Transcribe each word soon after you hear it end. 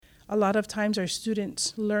A lot of times our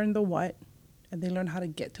students learn the what and they learn how to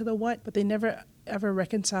get to the what, but they never ever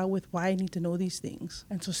reconcile with why I need to know these things.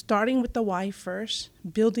 And so starting with the why first,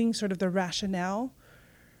 building sort of the rationale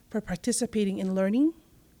for participating in learning,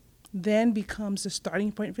 then becomes the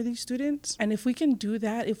starting point for these students. And if we can do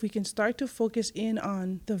that, if we can start to focus in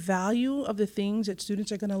on the value of the things that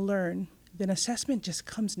students are going to learn, then assessment just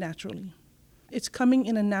comes naturally. It's coming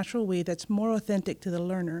in a natural way that's more authentic to the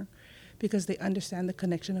learner because they understand the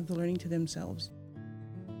connection of the learning to themselves.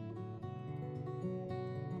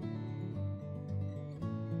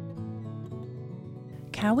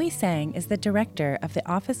 Kawi Sang is the director of the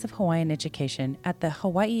Office of Hawaiian Education at the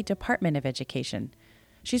Hawaii Department of Education.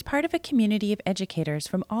 She's part of a community of educators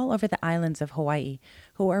from all over the islands of Hawaii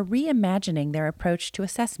who are reimagining their approach to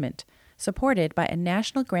assessment, supported by a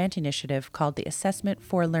national grant initiative called the Assessment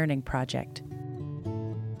for Learning Project.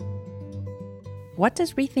 What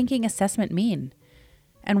does rethinking assessment mean?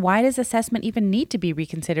 And why does assessment even need to be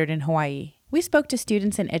reconsidered in Hawaii? We spoke to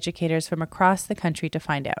students and educators from across the country to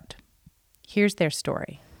find out. Here's their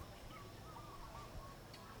story.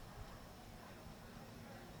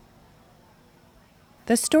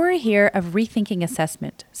 The story here of rethinking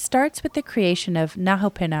assessment starts with the creation of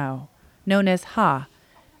Nahopenau, known as HA,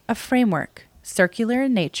 a framework, circular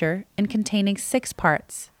in nature and containing 6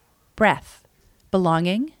 parts: breadth,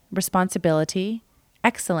 belonging, responsibility,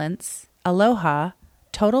 excellence, aloha,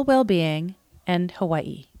 total well-being, and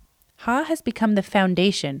Hawaii. HA has become the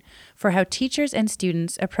foundation for how teachers and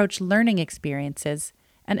students approach learning experiences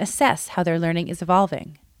and assess how their learning is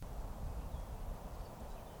evolving.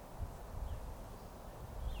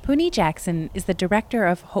 Puni Jackson is the director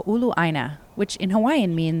of Ho'ulu Aina, which in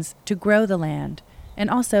Hawaiian means to grow the land, and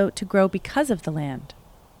also to grow because of the land.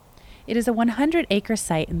 It is a 100-acre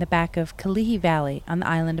site in the back of Kalihi Valley on the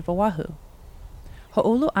island of Oahu.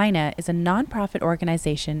 Ho'ulu Aina is a nonprofit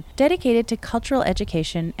organization dedicated to cultural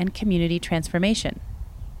education and community transformation.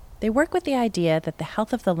 They work with the idea that the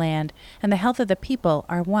health of the land and the health of the people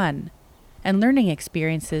are one, and learning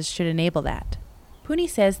experiences should enable that. Puni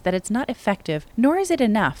says that it's not effective, nor is it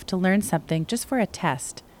enough to learn something just for a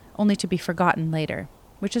test, only to be forgotten later,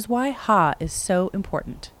 which is why HA is so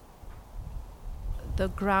important. The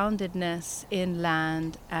groundedness in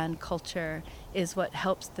land and culture is what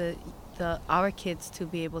helps our kids to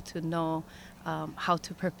be able to know how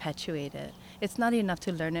to perpetuate it. It's not enough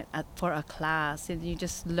to learn it for a class and you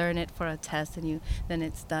just learn it for a test and then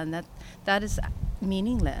it's done. That is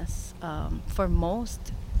meaningless for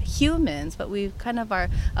most humans, but we kind of are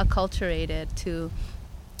acculturated to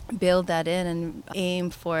build that in and aim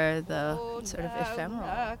for the sort of ephemeral.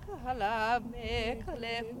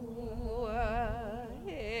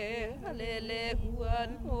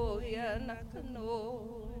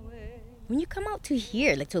 When you come out to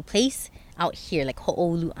here, like to a place out here, like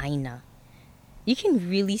Ho'olu Aina, you can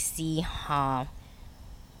really see Ha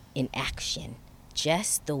in action.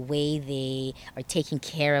 Just the way they are taking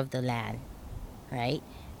care of the land, right?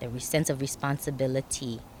 The sense of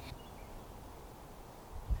responsibility.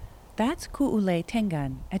 That's Ku'ule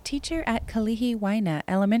Tengan, a teacher at Kalihi Waina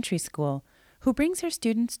Elementary School, who brings her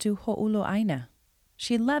students to Ho'ulu Aina.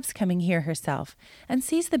 She loves coming here herself and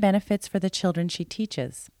sees the benefits for the children she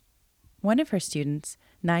teaches. One of her students,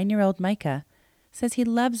 9-year-old Micah, says he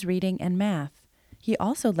loves reading and math. He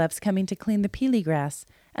also loves coming to clean the pili grass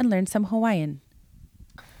and learn some Hawaiian.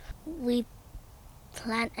 We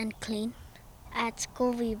plant and clean. At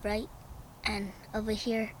school we write, and over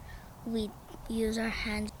here we use our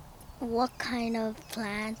hands. What kind of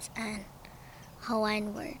plants and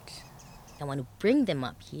Hawaiian words? I want to bring them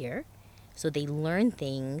up here so they learn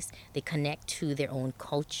things, they connect to their own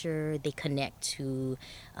culture, they connect to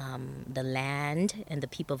the land and the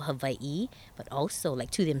people of Hawaii, but also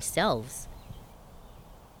like to themselves.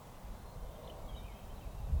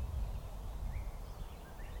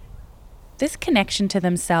 This connection to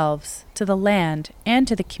themselves, to the land, and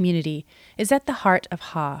to the community is at the heart of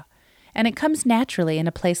HA, and it comes naturally in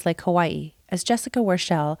a place like Hawaii, as Jessica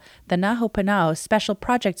Warshell, the Nahopenau Special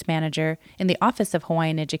Projects Manager in the Office of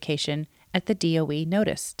Hawaiian Education at the DOE,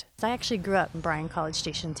 noticed. I actually grew up in Bryan College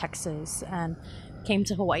Station, Texas, and came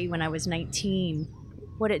to Hawaii when I was 19.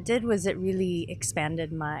 What it did was it really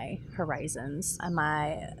expanded my horizons and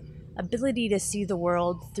my ability to see the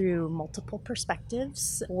world through multiple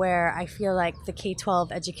perspectives, where I feel like the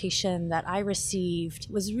K-12 education that I received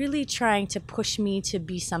was really trying to push me to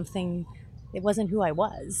be something. It wasn't who I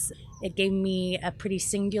was. It gave me a pretty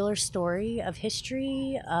singular story of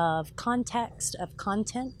history, of context, of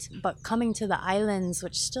content. But coming to the islands,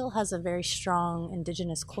 which still has a very strong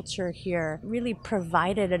indigenous culture here, really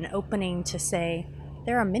provided an opening to say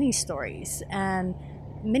there are many stories. And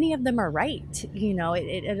many of them are right.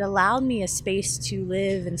 It allowed me a space to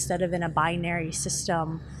live instead of in a binary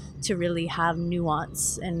system, to really have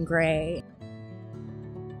nuance and gray.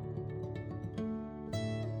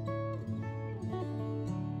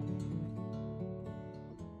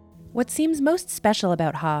 What seems most special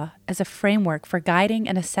about HA as a framework for guiding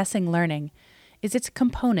and assessing learning is its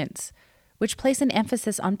components, which place an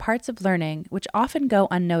emphasis on parts of learning which often go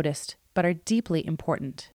unnoticed but are deeply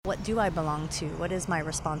important. What do I belong to? What is my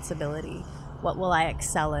responsibility? What will I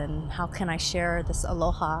excel in? How can I share this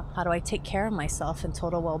aloha? How do I take care of myself in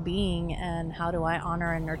total well-being? And how do I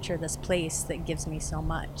honor and nurture this place that gives me so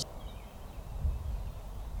much?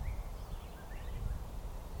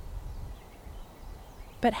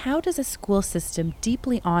 But how does a school system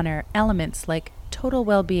deeply honor elements like total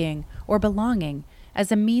well-being or belonging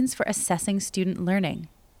as a means for assessing student learning?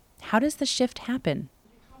 How does the shift happen?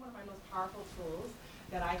 One of my most powerful tools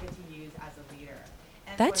that I get to use as a leader.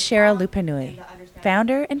 That's Cheryl Lupanui,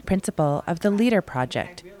 founder and principal of the Leader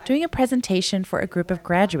Project, doing a presentation for a group of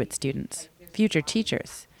graduate students, future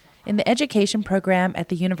teachers, in the education program at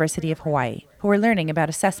the University of Hawaii, who are learning about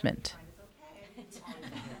assessment.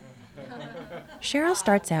 Cheryl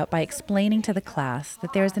starts out by explaining to the class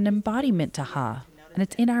that there is an embodiment to HA, and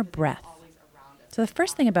it's in our breath. So the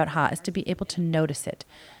first thing about HA is to be able to notice it,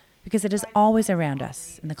 because it is always around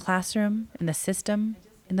us, in the classroom, in the system,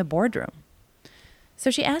 in the boardroom. So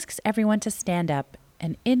she asks everyone to stand up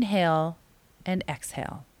and inhale and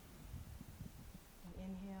exhale.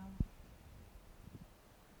 Inhale.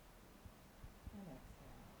 And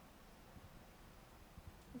exhale.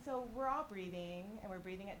 So we're all breathing, and we're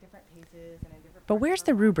breathing at different paces and in different. But where's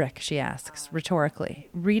the rubric, she asks, rhetorically,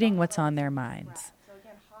 reading what's on their minds.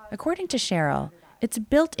 According to Cheryl, it's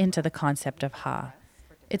built into the concept of HA.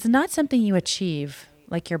 It's not something you achieve,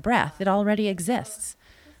 like your breath. It already exists.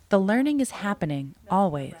 The learning is happening,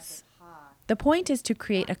 always. The point is to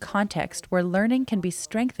create a context where learning can be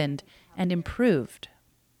strengthened and improved.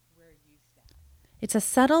 It's a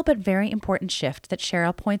subtle but very important shift that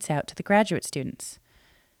Cheryl points out to the graduate students.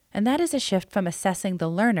 And that is a shift from assessing the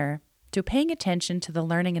learner to paying attention to the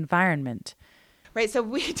learning environment. Right, so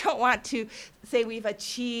we don't want to say we've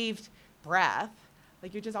achieved breath,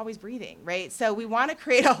 like you're just always breathing, right? So we want to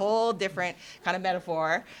create a whole different kind of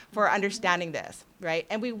metaphor for understanding this, right?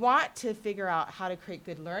 And we want to figure out how to create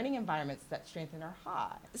good learning environments that strengthen our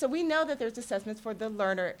HA. So we know that there's assessments for the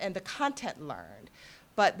learner and the content learned,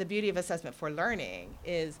 but the beauty of assessment for learning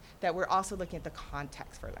is that we're also looking at the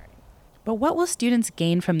context for learning. But what will students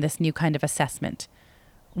gain from this new kind of assessment?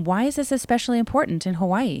 Why is this especially important in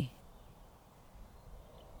Hawaii?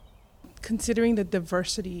 Considering the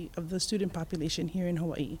diversity of the student population here in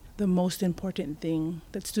Hawaii, the most important thing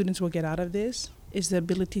that students will get out of this is the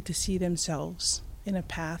ability to see themselves in a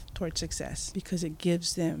path towards success, because it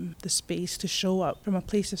gives them the space to show up from a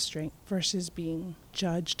place of strength versus being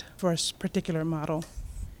judged for a particular model.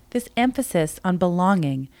 This emphasis on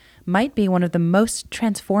belonging might be one of the most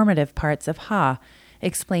transformative parts of HA,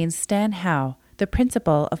 explains Stan Howe, the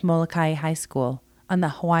principal of Molokai High School on the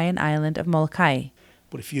Hawaiian island of Molokai.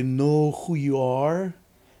 But if you know who you are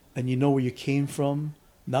and you know where you came from,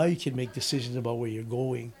 now you can make decisions about where you're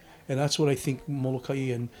going. And that's what I think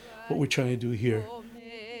Molokai and what we're trying to do here.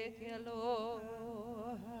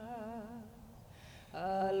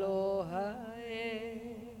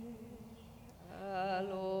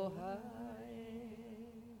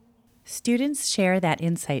 Students share that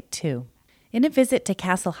insight too. In a visit to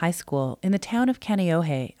Castle High School in the town of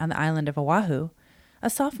Kaneohe on the island of Oahu, a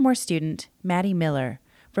sophomore student, Maddie Miller,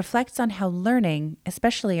 reflects on how learning,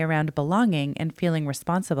 especially around belonging and feeling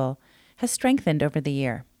responsible, has strengthened over the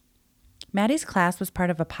year. Maddie's class was part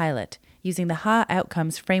of a pilot, using the HA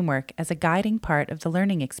Outcomes framework as a guiding part of the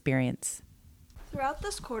learning experience. Throughout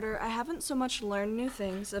this quarter, I haven't so much learned new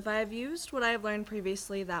things if I have used what I have learned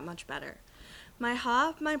previously that much better. My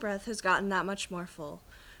HA, my breath, has gotten that much more full.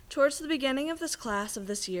 Towards the beginning of this class of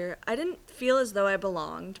this year, I didn't feel as though I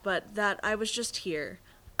belonged, but that I was just here.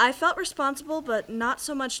 I felt responsible, but not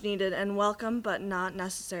so much needed, and welcome, but not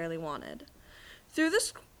necessarily wanted. Through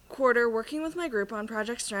this quarter, working with my group on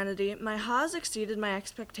Project Serenity, my HAs exceeded my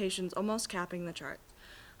expectations, almost capping the chart.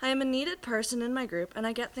 I am a needed person in my group, and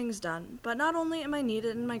I get things done, but not only am I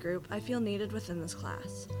needed in my group, I feel needed within this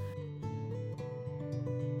class.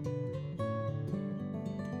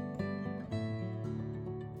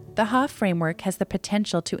 The HA framework has the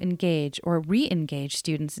potential to engage or re-engage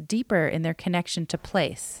students deeper in their connection to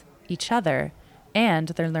place, each other, and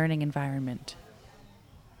their learning environment.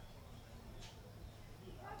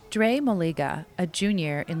 Dre Moliga, a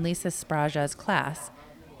junior in Lisa Spraja's class,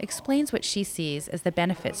 explains what she sees as the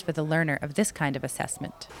benefits for the learner of this kind of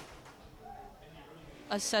assessment.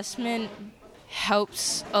 Assessment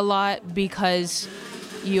helps a lot because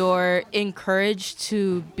you're encouraged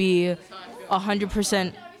to be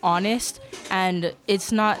 100% honest, and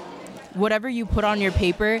it's not, whatever you put on your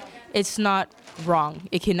paper, it's not wrong.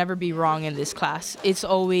 It can never be wrong in this class. It's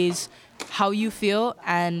always how you feel,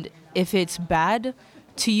 and if it's bad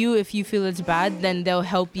to you, if you feel it's bad, then they'll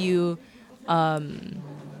help you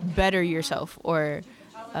better yourself or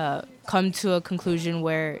come to a conclusion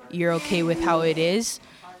where you're okay with how it is.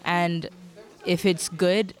 And if it's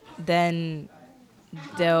good, then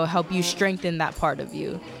they'll help you strengthen that part of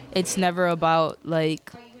you. It's never about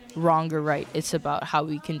like wrong or right. It's about how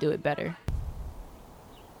we can do it better.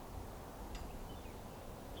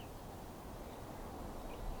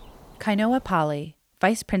 Kainoa Pali,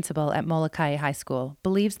 vice principal at Molokai High School,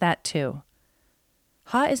 believes that too.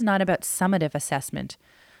 HA is not about summative assessment,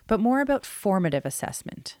 but more about formative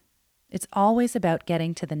assessment. It's always about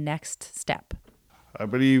getting to the next step. I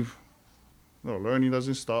believe learning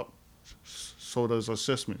doesn't stop, so does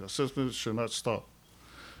assessment. Assessment should not stop.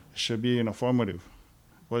 It should be informative.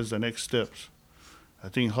 What is the next steps? I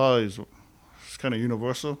think HA is kind of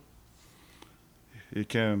universal. It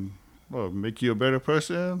can make you a better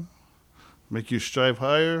person, make you strive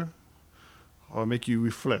higher, or make you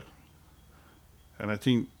reflect. And I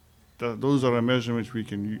think that those are the measurements we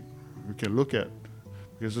can look at,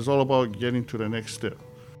 because it's all about getting to the next step.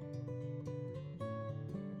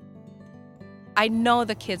 I know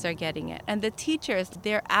the kids are getting it. And the teachers,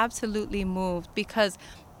 they're absolutely moved because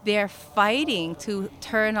they're fighting to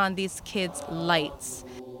turn on these kids' lights.